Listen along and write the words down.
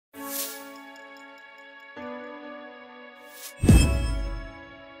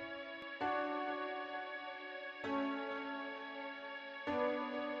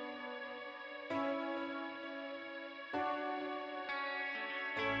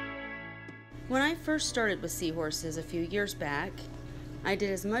When I first started with seahorses a few years back, I did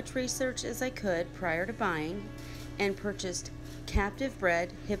as much research as I could prior to buying and purchased captive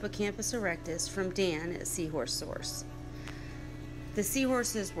bred Hippocampus erectus from Dan at Seahorse Source. The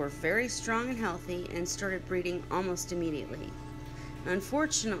seahorses were very strong and healthy and started breeding almost immediately.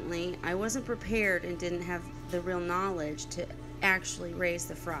 Unfortunately, I wasn't prepared and didn't have the real knowledge to actually raise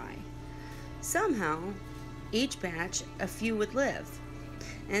the fry. Somehow, each batch, a few would live.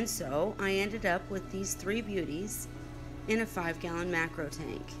 And so I ended up with these 3 beauties in a 5-gallon macro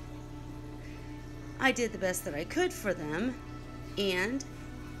tank. I did the best that I could for them, and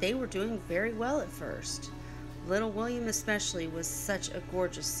they were doing very well at first. Little William especially was such a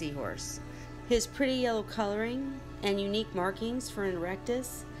gorgeous seahorse. His pretty yellow coloring and unique markings for an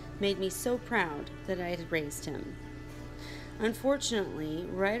erectus made me so proud that I had raised him. Unfortunately,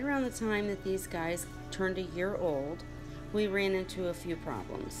 right around the time that these guys turned a year old, we ran into a few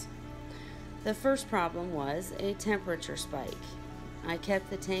problems. The first problem was a temperature spike. I kept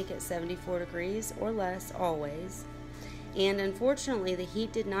the tank at 74 degrees or less always, and unfortunately the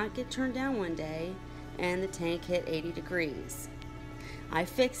heat did not get turned down one day and the tank hit 80 degrees. I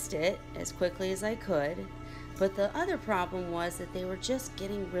fixed it as quickly as I could, but the other problem was that they were just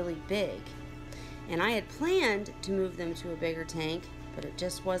getting really big, and I had planned to move them to a bigger tank, but it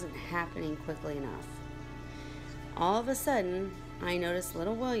just wasn't happening quickly enough. All of a sudden, I noticed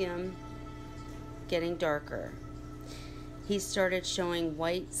little William getting darker. He started showing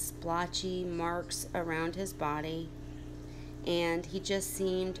white splotchy marks around his body, and he just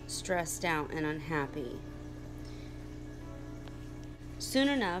seemed stressed out and unhappy. Soon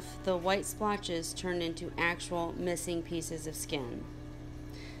enough, the white splotches turned into actual missing pieces of skin.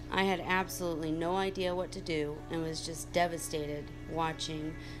 I had absolutely no idea what to do and was just devastated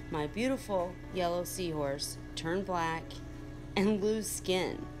watching my beautiful yellow seahorse turn black and lose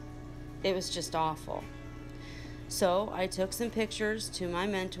skin. It was just awful. So I took some pictures to my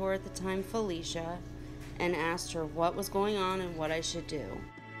mentor at the time, Felicia, and asked her what was going on and what I should do.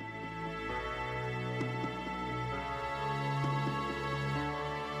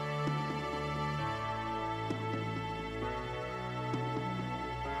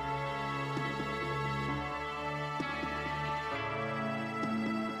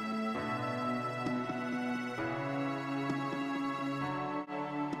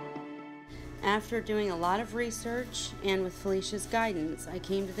 After doing a lot of research and with Felicia's guidance, I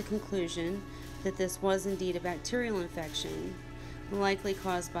came to the conclusion that this was indeed a bacterial infection, likely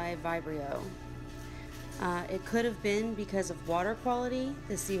caused by vibrio. It could have been because of water quality.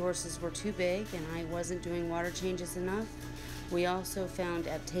 The seahorses were too big and I wasn't doing water changes enough. We also found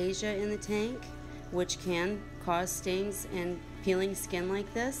aptasia in the tank, which can cause stings and peeling skin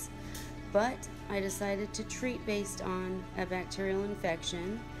like this, but I decided to treat based on a bacterial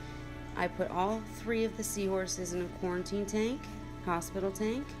infection. I put all 3 of the seahorses in a quarantine tank, hospital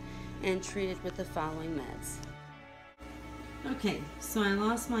tank, and treated with the following meds. Okay, so I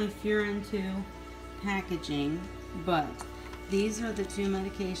lost my Furin 2 packaging, but these are the 2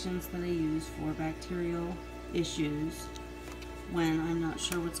 medications that I use for bacterial issues when I'm not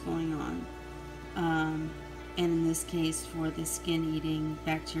sure what's going on. And in this case, for the skin-eating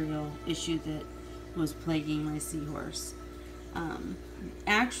bacterial issue that was plaguing my seahorse.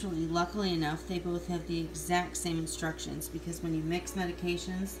 Actually, luckily enough, they both have the exact same instructions, because when you mix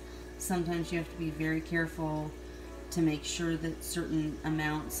medications, sometimes you have to be very careful to make sure that certain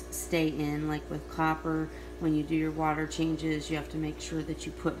amounts stay in. Like with copper, when you do your water changes, you have to make sure that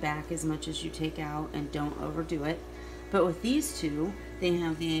you put back as much as you take out and don't overdo it. But with these 2, they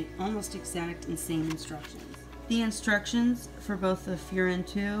have the almost exact and same instructions. The instructions for both the Furin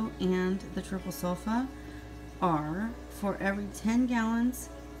 2 and the triple sulpha are: for every 10 gallons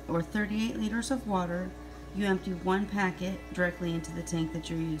or 38 liters of water, you empty 1 packet directly into the tank that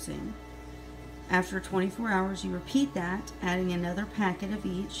you're using. After 24 hours, you repeat that, adding another packet of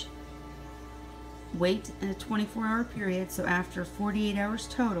each. Wait a 24-hour period, so after 48 hours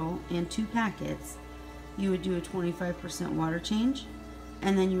total and 2 packets, you would do a 25% water change,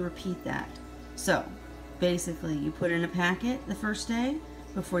 and then you repeat that. So basically, you put in a packet the first day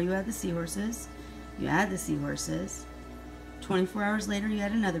before you add the seahorses. You add the seahorses. 24 hours later, you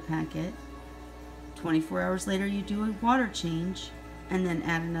add another packet. 24 hours later, you do a water change and then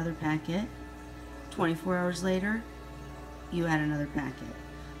add another packet. 24 hours later, you add another packet.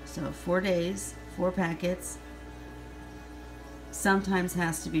 So 4 days, 4 packets, sometimes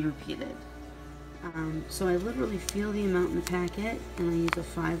has to be repeated. So I literally feel the amount in the packet, and I use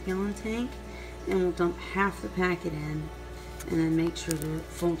a 5-gallon tank, and we'll dump half the packet in, and then make sure to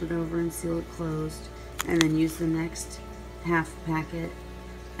fold it over and seal it closed, and then use the next half packet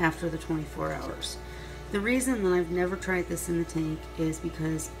after the 24 hours. The reason that I've never tried this in the tank is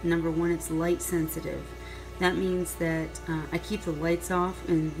because, number one, it's light sensitive. That means that I keep the lights off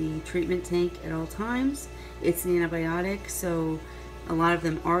in the treatment tank at all times. It's an antibiotic, so a lot of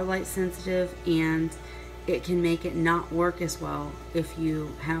them are light sensitive, and it can make it not work as well if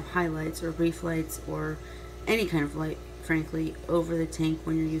you have highlights or brief lights or any kind of light, frankly, over the tank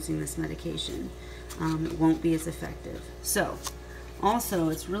when you're using this medication. It won't be as effective. So, also,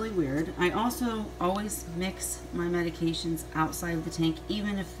 it's really weird. I also always mix my medications outside of the tank,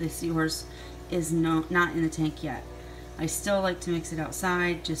 even if the Seahorse is not in the tank yet. I still like to mix it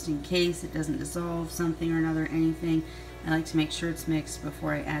outside just in case it doesn't dissolve something or another, anything. I like to make sure it's mixed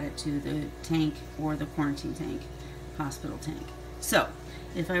before I add it to the tank or the quarantine tank, hospital tank. So,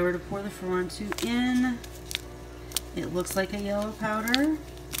 if I were to pour the Furon-2 in, it looks like a yellow powder.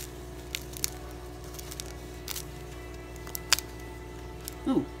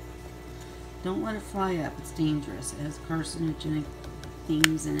 Ooh, don't let it fly up. It's dangerous. It has carcinogenic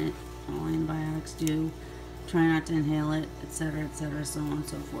things in it. All antibiotics do. Try not to inhale it, etc., etc., so on and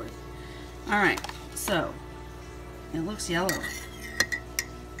so forth. Alright, so it looks yellow.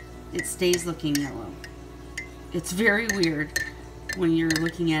 It stays looking yellow. It's very weird when you're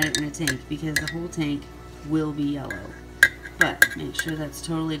looking at it in a tank because the whole tank will be yellow. But make sure that's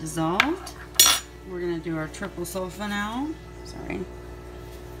totally dissolved. We're going to do our triple sulpha now. Sorry.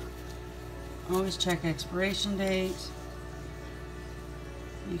 Always check expiration date.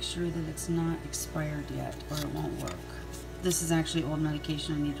 Make sure that it's not expired yet or it won't work. This is actually old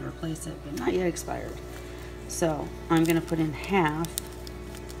medication. I need to replace it, but not yet expired. So I'm going to put in half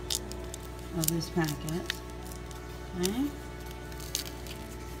of this packet. Okay.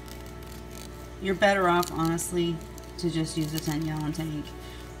 You're better off, honestly, to just use a 10-gallon tank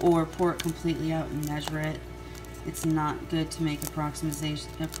or pour it completely out and measure it. It's not good to make approximations.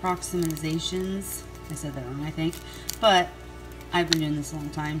 I said that wrong, I think. But I've been doing this a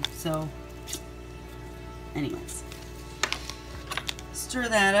long time, so anyways. Stir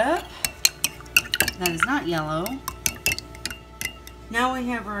that up. That is not yellow. Now we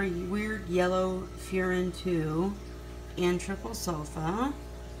have our weird yellow Furon-2 and triple sulpha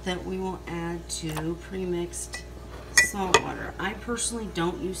that we will add to pre-mixed salt water. I personally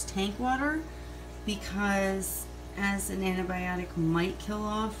don't use tank water because as an antibiotic might kill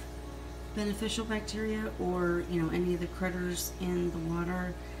off beneficial bacteria or any of the critters in the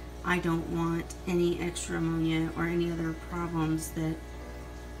water, I don't want any extra ammonia or any other problems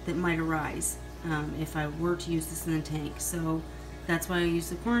that might arise if I were to use this in the tank. So that's why I use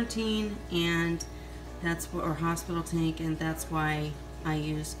the quarantine and or hospital tank, and that's why I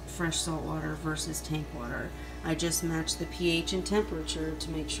use fresh salt water versus tank water. I just match the pH and temperature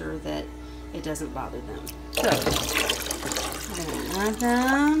to make sure that it doesn't bother them. So I'm gonna add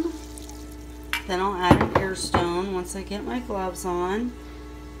them. Then I'll add an air stone once I get my gloves on,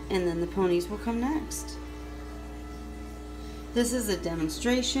 and then the ponies will come next. This is a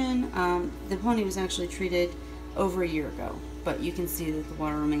demonstration. The pony was actually treated over a year ago, but you can see that the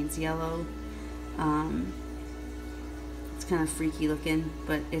water remains yellow. It's kind of freaky looking,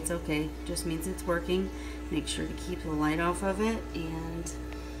 but it's okay. Just means it's working. Make sure to keep the light off of it and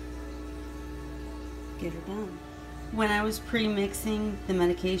get her done. When I was pre-mixing the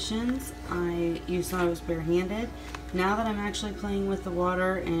medications, you saw I was barehanded. Now that I'm actually playing with the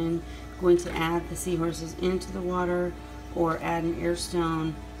water and going to add the seahorses into the water or add an air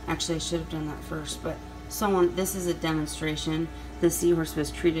stone, actually I should have done that first, but this is a demonstration. The seahorse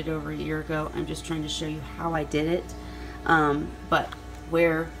was treated over a year ago. I'm just trying to show you how I did it. But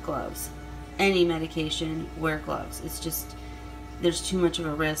wear gloves. Any medication, wear gloves. It's just, there's too much of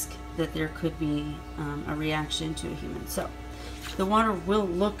a risk that there could be a reaction to a human. So the water will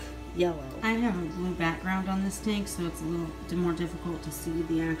look yellow. I have a blue background on this tank, so it's a little more difficult to see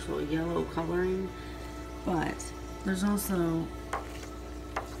the actual yellow coloring, but there's also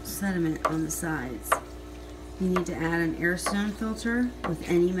sediment on the sides. You need to add an air stone filter with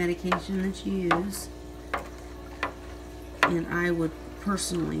any medication that you use, and I would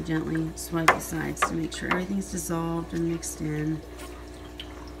personally gently swipe the sides to make sure everything's dissolved and mixed in.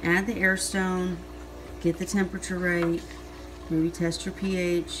 Add the air stone, get the temperature right, maybe test your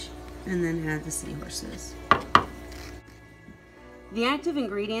pH, and then add the seahorses. The active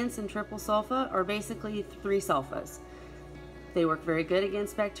ingredients in triple sulpha are basically 3 sulfas. They work very good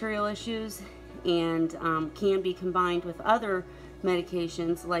against bacterial issues and can be combined with other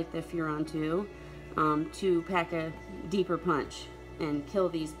medications like the Furon-2 to pack a deeper punch and kill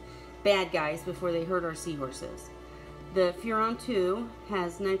these bad guys before they hurt our seahorses. The Furon 2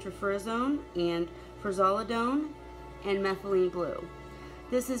 has nitrofurazone and furazolidone and methylene blue.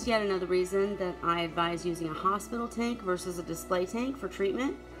 This is yet another reason that I advise using a hospital tank versus a display tank for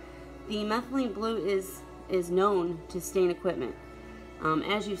treatment. The methylene blue is known to stain equipment.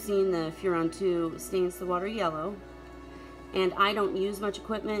 As you've seen, the Furon 2 stains the water yellow, and I don't use much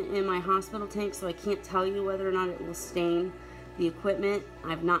equipment in my hospital tank, so I can't tell you whether or not it will stain the equipment.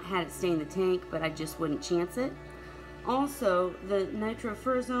 I've not had it stain the tank, but I just wouldn't chance it. Also, the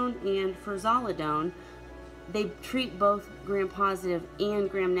nitrofurazone and furazolidone, they treat both gram-positive and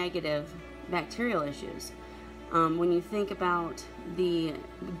gram-negative bacterial issues. When you think about the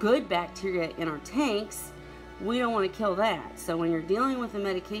good bacteria in our tanks, we don't want to kill that. So when you're dealing with a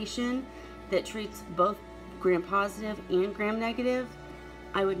medication that treats both gram-positive and gram-negative,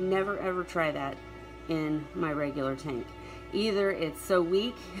 I would never ever try that in my regular tank. Either it's so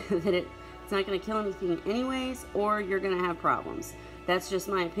weak that it's not going to kill anything anyways, or you're going to have problems. That's just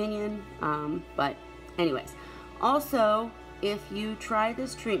my opinion, but anyways. Also, if you try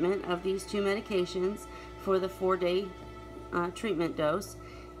this treatment of these two medications for the 4-day treatment dose,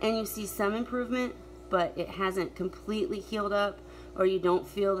 and you see some improvement, but it hasn't completely healed up, or you don't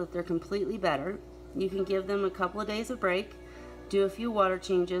feel that they're completely better, you can give them a couple of days of break, do a few water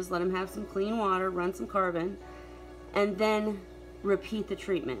changes, let them have some clean water, run some carbon, and then repeat the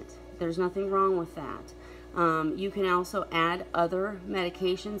treatment. There's nothing wrong with that. You can also add other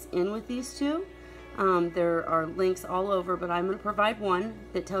medications in with these two. There are links all over, but I'm going to provide one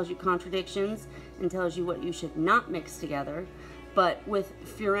that tells you contradictions and tells you what you should not mix together. But with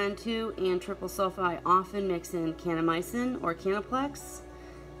Furan 2 and triple sulpha, I often mix in kanamycin or Canaplex,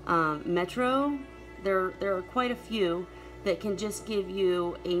 Metro. There are quite a few that can just give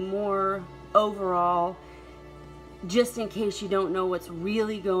you a more overall, just in case you don't know what's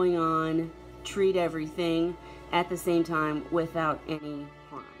really going on, treat everything at the same time without any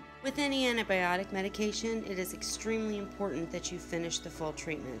harm. With any antibiotic medication, it is extremely important that you finish the full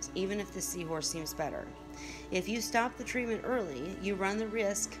treatment, even if the seahorse seems better. If you stop the treatment early, you run the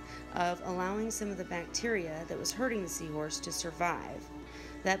risk of allowing some of the bacteria that was hurting the seahorse to survive.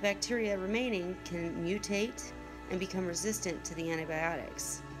 That bacteria remaining can mutate and become resistant to the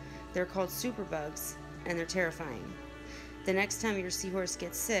antibiotics. They're called superbugs, and they're terrifying. The next time your seahorse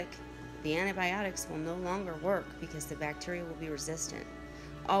gets sick, the antibiotics will no longer work because the bacteria will be resistant.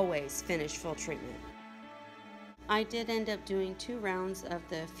 Always finish full treatment. I did end up doing 2 rounds of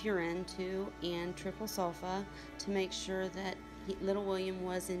the Furan 2 and triple sulpha to make sure that little William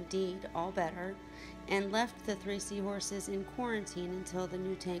was indeed all better, and left the 3 seahorses in quarantine until the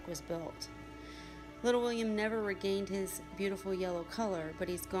new tank was built. Little William never regained his beautiful yellow color, but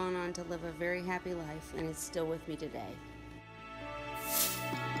he's gone on to live a very happy life and is still with me today.